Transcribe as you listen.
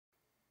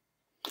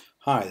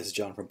Hi, this is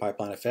John from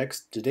Pipeline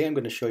FX. Today I'm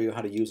going to show you how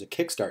to use a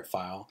Kickstart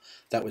file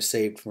that was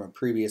saved from a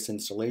previous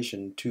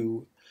installation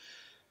to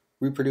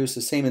reproduce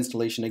the same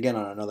installation again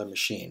on another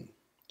machine.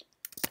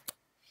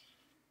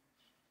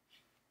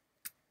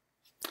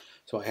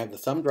 So I have the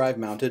thumb drive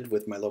mounted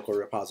with my local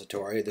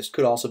repository. This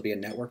could also be a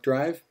network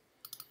drive.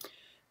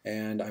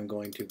 And I'm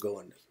going to go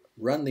and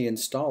run the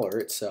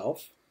installer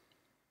itself.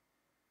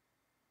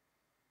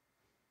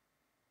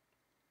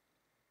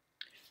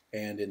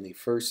 And in the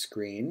first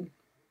screen,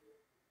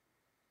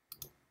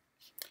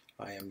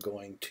 I am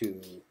going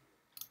to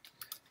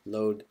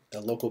load a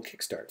local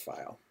Kickstart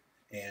file.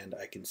 And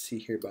I can see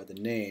here by the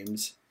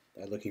names,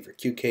 I'm looking for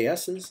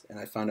QKSs, and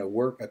I found a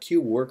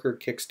Qube Worker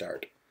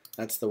Kickstart.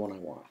 That's the one I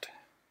want.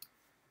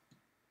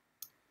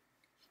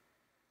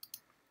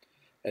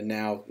 And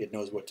now it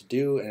knows what to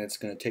do, and it's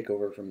going to take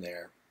over from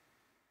there.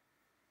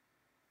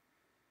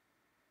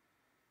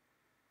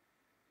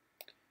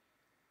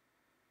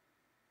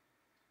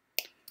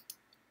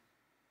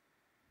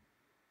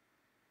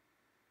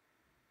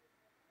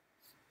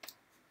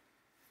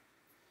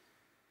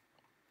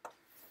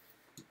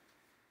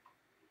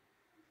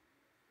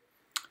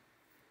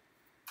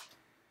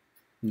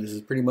 And this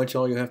is pretty much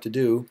all you have to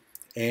do.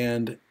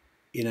 And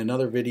in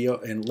another video,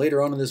 and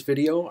later on in this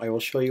video, I will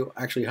show you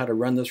actually how to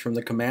run this from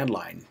the command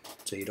line.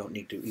 So you don't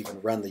need to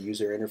even run the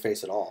user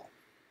interface at all.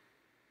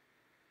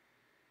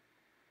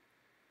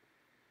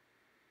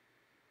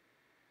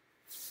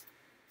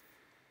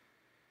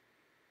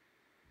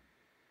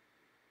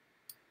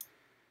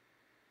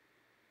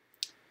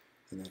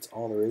 And that's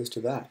all there is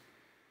to that.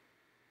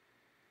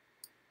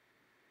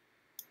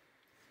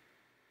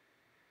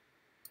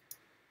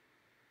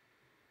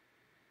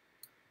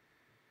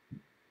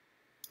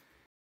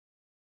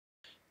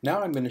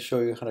 Now I'm going to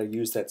show you how to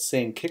use that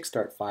same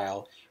Kickstart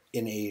file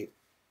in a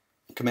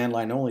command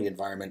line only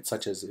environment,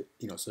 such as,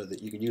 so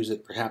that you can use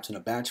it perhaps in a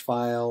batch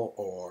file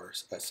or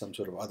as some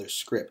sort of other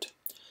script.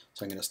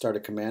 So I'm going to start a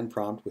command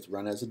prompt with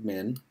run as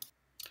admin.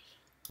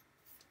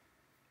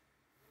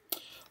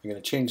 I'm going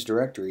to change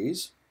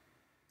directories.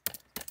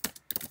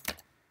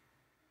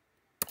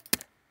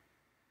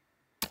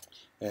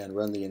 And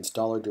run the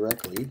installer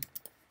directly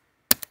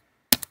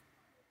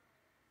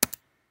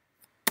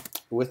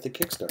with the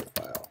Kickstart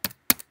file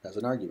as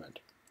an argument.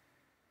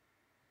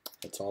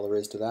 That's all there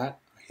is to that.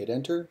 I hit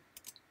enter.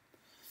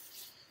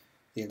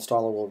 The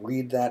installer will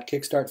read that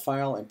Kickstart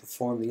file and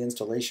perform the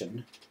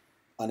installation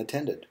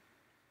unattended.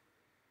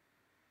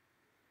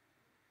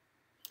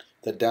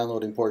 The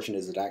downloading portion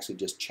is actually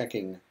just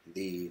checking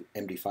the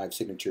MD5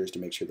 signatures to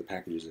make sure the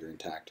packages are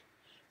intact.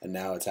 And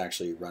now it's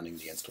actually running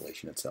the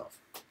installation itself.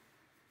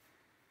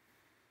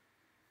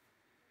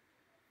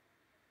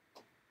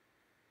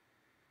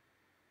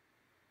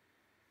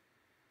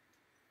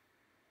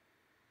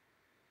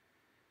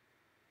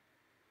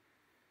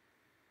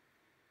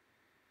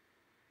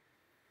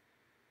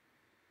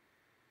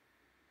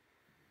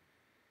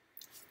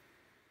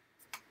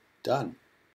 Done.